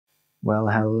Well,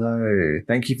 hello.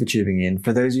 Thank you for tuning in.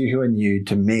 For those of you who are new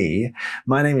to me,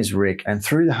 my name is Rick, and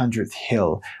through the 100th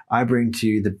Hill, I bring to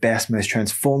you the best, most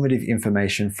transformative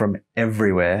information from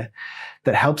everywhere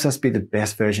that helps us be the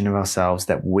best version of ourselves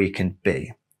that we can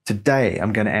be. Today,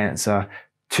 I'm going to answer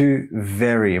two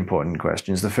very important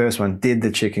questions. The first one, did the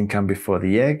chicken come before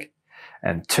the egg?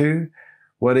 And two,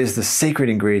 what is the secret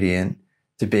ingredient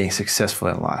to being successful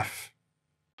in life?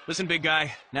 Listen, big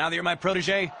guy, now that you're my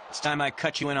protege, it's time I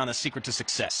cut you in on the secret to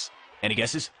success. Any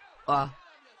guesses?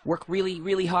 Work really,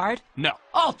 really hard? No.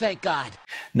 Oh, thank God.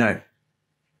 No,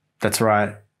 that's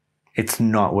right. It's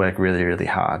not work really, really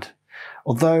hard.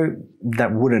 Although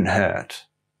that wouldn't hurt.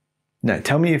 No,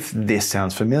 tell me if this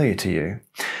sounds familiar to you.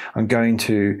 I'm going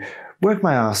to work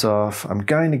my ass off. I'm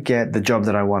going to get the job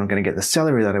that I want. I'm going to get the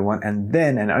salary that I want. And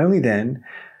then, and only then,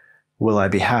 will I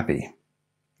be happy.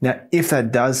 Now, if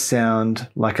that does sound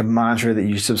like a mantra that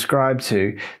you subscribe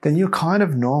to, then you're kind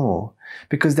of normal,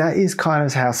 because that is kind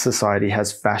of how society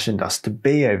has fashioned us to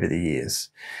be over the years.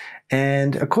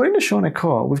 And according to Shawn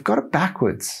Achor, we've got it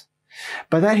backwards.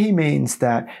 By that he means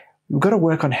that we've got to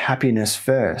work on happiness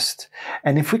first.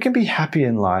 And if we can be happy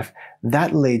in life,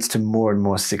 that leads to more and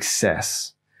more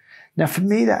success. Now, for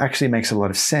me, that actually makes a lot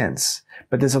of sense,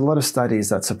 but there's a lot of studies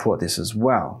that support this as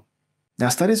well. Now,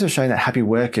 studies have shown that happy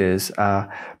workers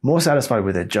are more satisfied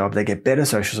with their job, they get better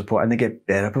social support, and they get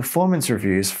better performance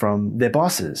reviews from their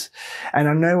bosses. And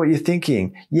I know what you're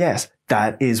thinking. Yes,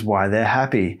 that is why they're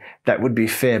happy. That would be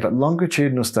fair, but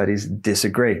longitudinal studies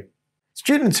disagree.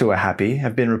 Students who are happy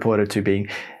have been reported to being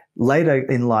later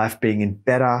in life being in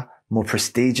better, more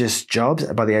prestigious jobs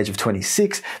by the age of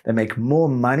 26. They make more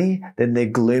money than their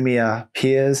gloomier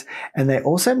peers, and they're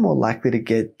also more likely to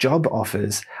get job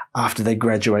offers after they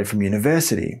graduate from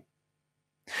university.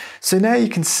 So now you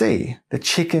can see the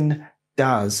chicken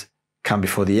does come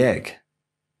before the egg.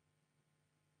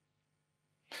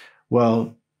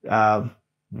 Well,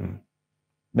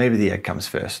 maybe the egg comes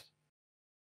first.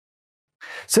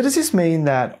 So does this mean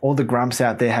that all the grumps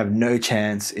out there have no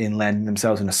chance in landing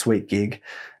themselves in a sweet gig?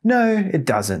 No, it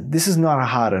doesn't. This is not a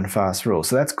hard and fast rule.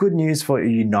 So that's good news for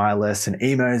you nihilists and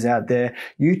emos out there.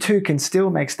 You too can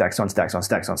still make stacks on stacks on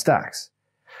stacks on stacks,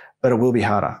 but it will be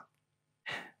harder.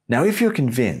 Now, if you're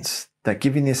convinced that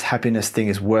giving this happiness thing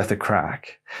is worth a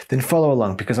crack, then follow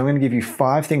along, because I'm going to give you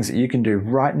 5 things that you can do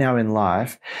right now in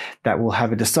life that will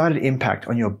have a decided impact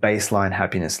on your baseline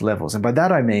happiness levels. And by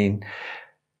that I mean,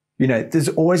 there's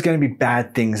always going to be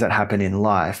bad things that happen in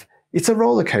life. It's a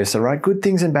roller coaster, right? Good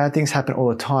things and bad things happen all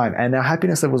the time, and our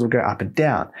happiness levels will go up and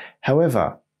down.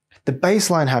 However, the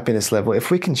baseline happiness level, if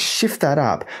we can shift that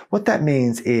up, what that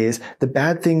means is the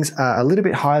bad things are a little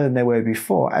bit higher than they were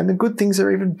before, and the good things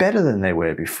are even better than they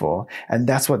were before. And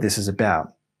that's what this is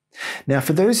about. Now,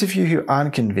 for those of you who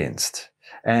aren't convinced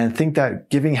and think that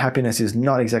giving happiness is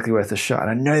not exactly worth a shot, and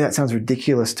I know that sounds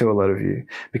ridiculous to a lot of you,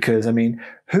 because,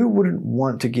 who wouldn't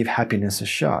want to give happiness a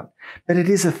shot? But it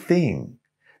is a thing.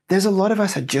 There's a lot of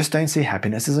us that just don't see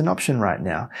happiness as an option right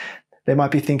now. They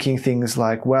might be thinking things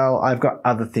like, well, I've got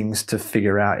other things to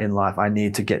figure out in life. I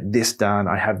need to get this done.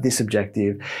 I have this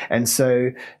objective. And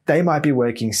so they might be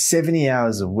working 70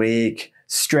 hours a week,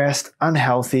 stressed,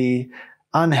 unhealthy,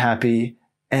 unhappy.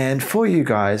 And for you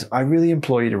guys, I really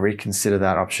implore you to reconsider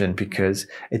that option, because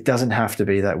it doesn't have to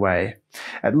be that way.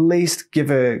 At least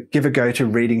give a go to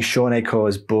reading Shawn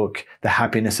Achor's book, The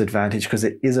Happiness Advantage, because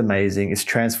it is amazing. It's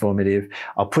transformative.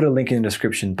 I'll put a link in the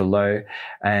description below.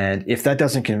 And if that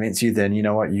doesn't convince you, then you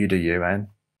know what? You do you, man.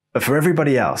 But for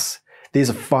everybody else, these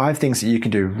are 5 things that you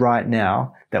can do right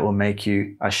now that will make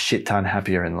you a shit ton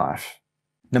happier in life.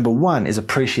 Number 1 is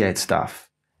appreciate stuff.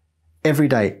 Every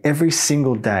day, every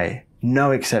single day,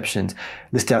 no exceptions.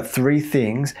 List out 3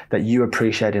 things that you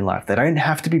appreciate in life. They don't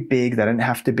have to be big. They don't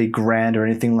have to be grand or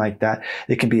anything like that.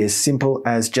 It can be as simple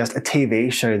as just a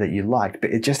TV show that you liked,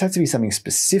 but it just has to be something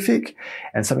specific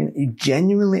and something that you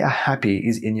genuinely are happy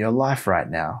is in your life right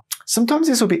now. Sometimes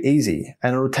this will be easy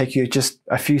and it'll take you just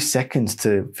a few seconds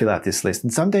to fill out this list.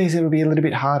 And some days it'll be a little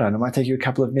bit harder and it might take you a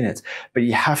couple of minutes, but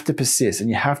you have to persist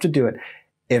and you have to do it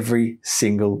every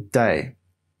single day.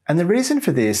 And the reason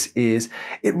for this is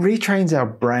it retrains our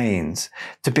brains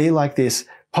to be like this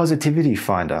positivity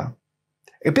finder.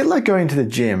 A bit like going to the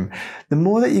gym. The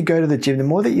more that you go to the gym, the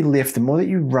more that you lift, the more that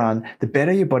you run, the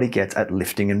better your body gets at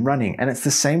lifting and running. And it's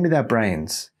the same with our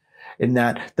brains, in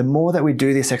that the more that we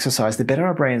do this exercise, the better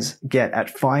our brains get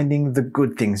at finding the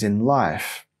good things in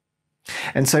life.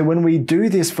 And so when we do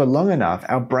this for long enough,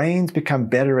 our brains become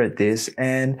better at this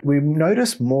and we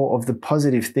notice more of the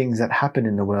positive things that happen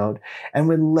in the world, and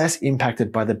we're less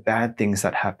impacted by the bad things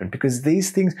that happen, because these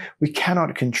things we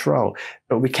cannot control,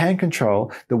 but we can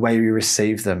control the way we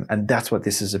receive them. And that's what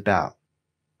this is about.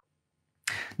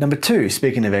 Number 2,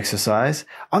 speaking of exercise,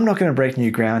 I'm not going to break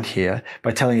new ground here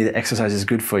by telling you that exercise is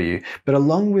good for you, but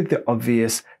along with the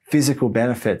obvious physical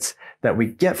benefits that we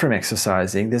get from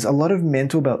exercising, there's a lot of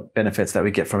mental benefits that we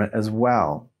get from it as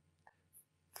well.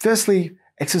 Firstly,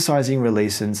 exercising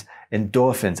releases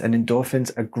endorphins, and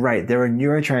endorphins are great. There are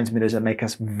neurotransmitters that make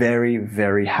us very,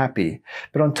 very happy.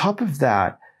 But on top of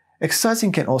that,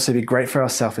 exercising can also be great for our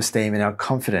self-esteem and our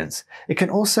confidence. It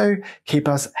can also keep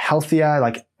us healthier,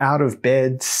 like out of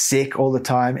bed, sick all the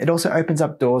time. It also opens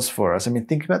up doors for us. I mean,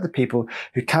 think about the people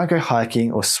who can't go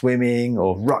hiking or swimming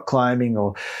or rock climbing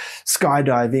or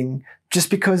skydiving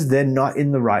just because they're not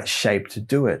in the right shape to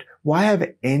do it. Why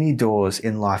have any doors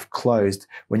in life closed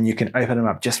when you can open them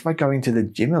up just by going to the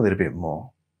gym a little bit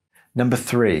more? Number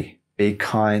 3, be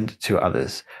kind to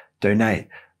others. Donate,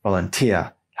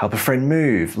 volunteer, help a friend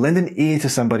move, lend an ear to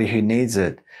somebody who needs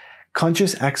it.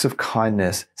 Conscious acts of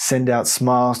kindness send out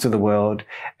smiles to the world,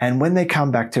 and when they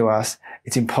come back to us,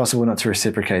 it's impossible not to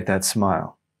reciprocate that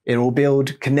smile. It will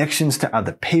build connections to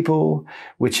other people,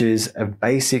 which is a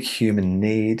basic human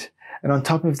need. And on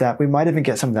top of that, we might even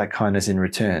get some of that kindness in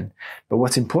return. But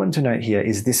what's important to note here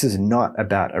is this is not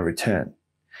about a return.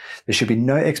 There should be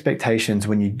no expectations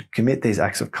when you commit these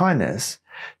acts of kindness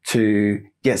to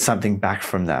get something back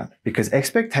from that, because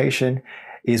expectation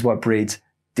is what breeds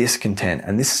discontent.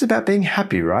 And this is about being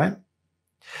happy, right?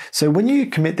 So when you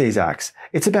commit these acts,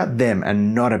 it's about them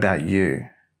and not about you.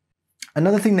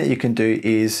 Another thing that you can do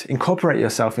is incorporate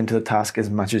yourself into the task as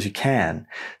much as you can.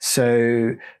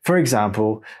 So, for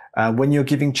example, when you're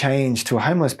giving change to a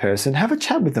homeless person, have a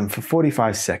chat with them for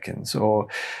 45 seconds. Or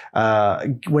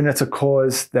when it's a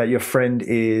cause that your friend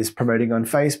is promoting on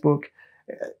Facebook,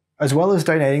 as well as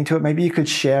donating to it, maybe you could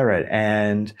share it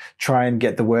and try and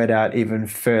get the word out even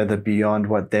further beyond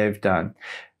what they've done.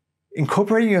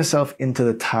 Incorporating yourself into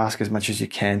the task as much as you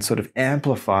can sort of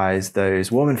amplifies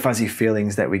those warm and fuzzy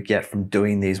feelings that we get from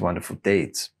doing these wonderful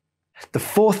deeds. The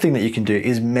 4th thing that you can do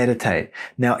is meditate.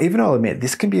 Now, even I'll admit,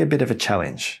 this can be a bit of a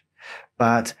challenge,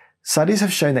 but studies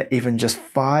have shown that even just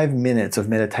 5 minutes of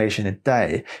meditation a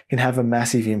day can have a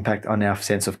massive impact on our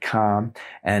sense of calm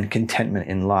and contentment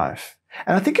in life.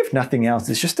 And I think if nothing else,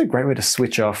 it's just a great way to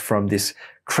switch off from this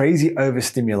crazy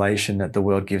overstimulation that the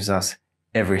world gives us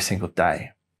every single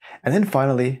day. And then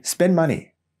finally, spend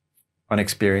money on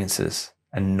experiences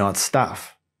and not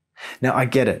stuff. Now, I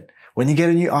get it. When you get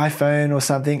a new iPhone or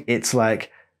something, it's like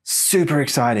super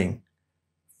exciting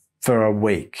for a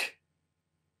week.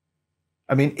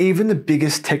 I mean, even the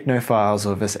biggest technophiles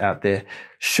of us out there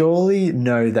surely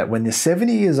know that when they're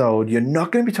 70 years old, you're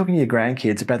not going to be talking to your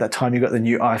grandkids about that time you got the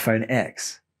new iPhone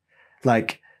X.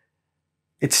 Like,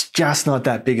 it's just not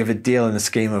that big of a deal in the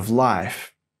scheme of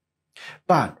life.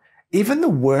 But even the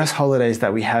worst holidays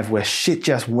that we have where shit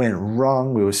just went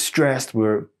wrong, we were stressed,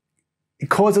 it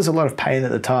caused us a lot of pain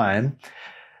at the time,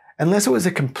 unless it was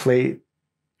a complete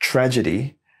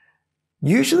tragedy,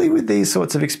 usually with these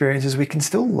sorts of experiences, we can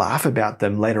still laugh about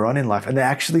them later on in life, and they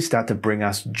actually start to bring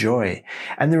us joy.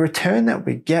 And the return that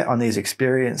we get on these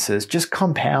experiences just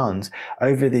compounds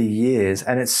over the years,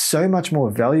 and it's so much more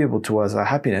valuable to us, our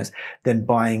happiness, than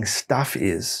buying stuff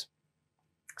is.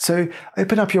 So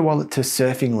open up your wallet to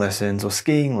surfing lessons or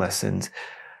skiing lessons,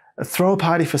 throw a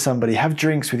party for somebody, have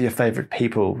drinks with your favorite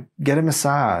people, get a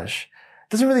massage.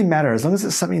 It doesn't really matter as long as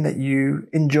it's something that you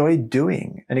enjoy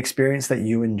doing, an experience that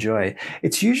you enjoy.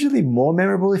 It's usually more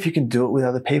memorable if you can do it with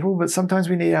other people, but sometimes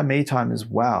we need our me time as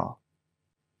well.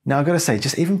 Now, I've got to say,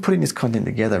 just even putting this content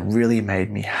together really made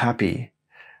me happy.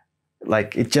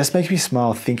 Like, it just makes me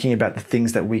smile thinking about the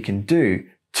things that we can do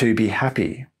to be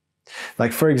happy.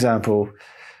 Like, for example,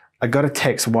 I got a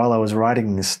text while I was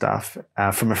writing this stuff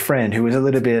from a friend who was a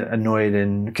little bit annoyed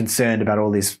and concerned about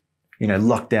all these,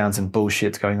 lockdowns and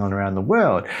bullshits going on around the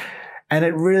world. And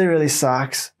it really, really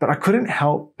sucks, but I couldn't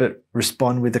help but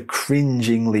respond with a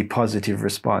cringingly positive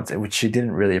response, which she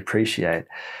didn't really appreciate.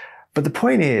 But the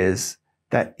point is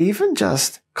that even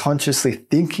just consciously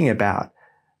thinking about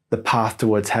the path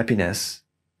towards happiness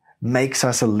makes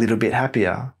us a little bit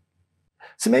happier.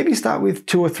 So maybe start with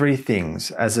 2 or 3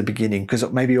 things as a beginning, because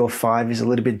maybe all 5 is a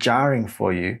little bit jarring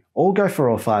for you. Or go for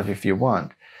all 5 if you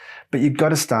want, but you've got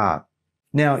to start.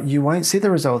 Now, you won't see the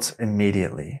results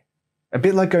immediately. A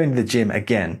bit like going to the gym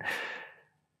again.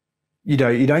 You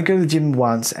don't go to the gym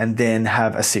once and then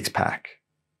have a 6-pack.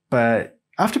 But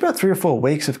after about 3 or 4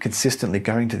 weeks of consistently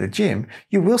going to the gym,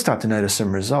 you will start to notice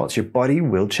some results. Your body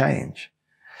will change.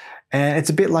 And it's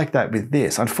a bit like that with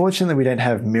this. Unfortunately, we don't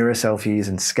have mirror selfies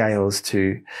and scales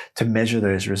to measure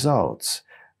those results.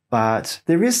 But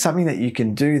there is something that you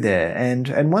can do there.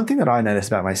 And one thing that I noticed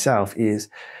about myself is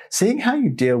seeing how you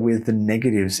deal with the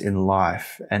negatives in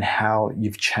life and how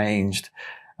you've changed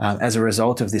as a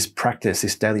result of this practice,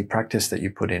 this daily practice that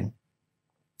you put in.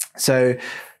 So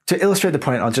to illustrate the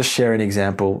point, I'll just share an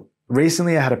example.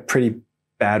 Recently, I had a pretty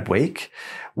bad week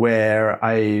where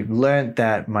I learned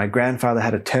that my grandfather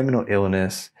had a terminal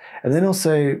illness, and then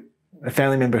also a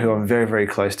family member who I'm very, very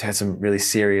close to had some really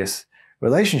serious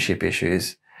relationship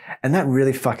issues. And that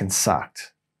really fucking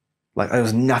sucked. Like, there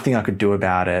was nothing I could do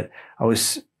about it. I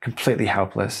was completely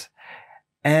helpless.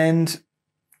 And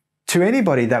to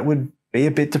anybody, that would be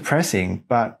a bit depressing,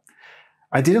 but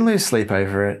I didn't lose sleep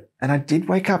over it. And I did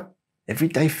wake up every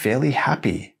day fairly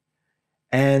happy.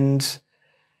 And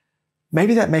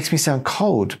maybe that makes me sound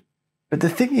cold, but the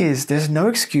thing is, there's no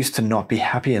excuse to not be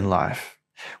happy in life.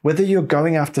 Whether you're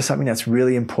going after something that's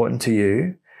really important to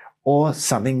you or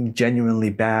something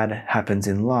genuinely bad happens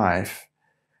in life,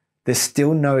 there's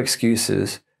still no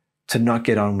excuses to not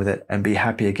get on with it and be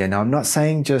happy again. Now, I'm not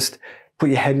saying just put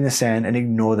your head in the sand and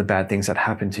ignore the bad things that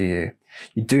happen to you.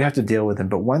 You do have to deal with them,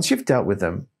 but once you've dealt with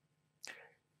them,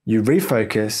 you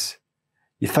refocus,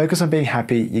 you focus on being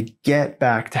happy, you get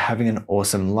back to having an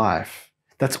awesome life.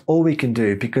 That's all we can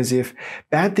do, because if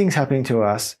bad things happening to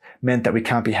us meant that we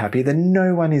can't be happy, then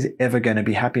no one is ever going to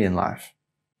be happy in life.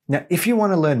 Now, if you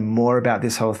want to learn more about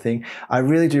this whole thing, I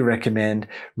really do recommend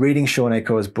reading Shawn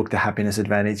Achor's book, The Happiness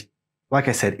Advantage. Like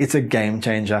I said, it's a game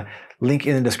changer. Link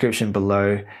in the description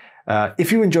below.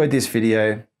 If you enjoyed this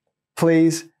video,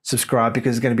 please subscribe,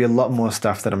 because there's going to be a lot more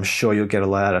stuff that I'm sure you'll get a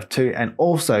lot out of too. And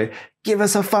also, give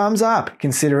us a thumbs up.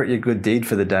 Consider it your good deed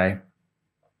for the day.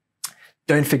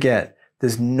 Don't forget,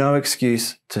 there's no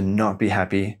excuse to not be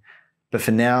happy. But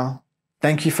for now,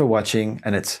 thank you for watching,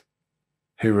 and it's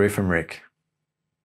hooroo from Rick.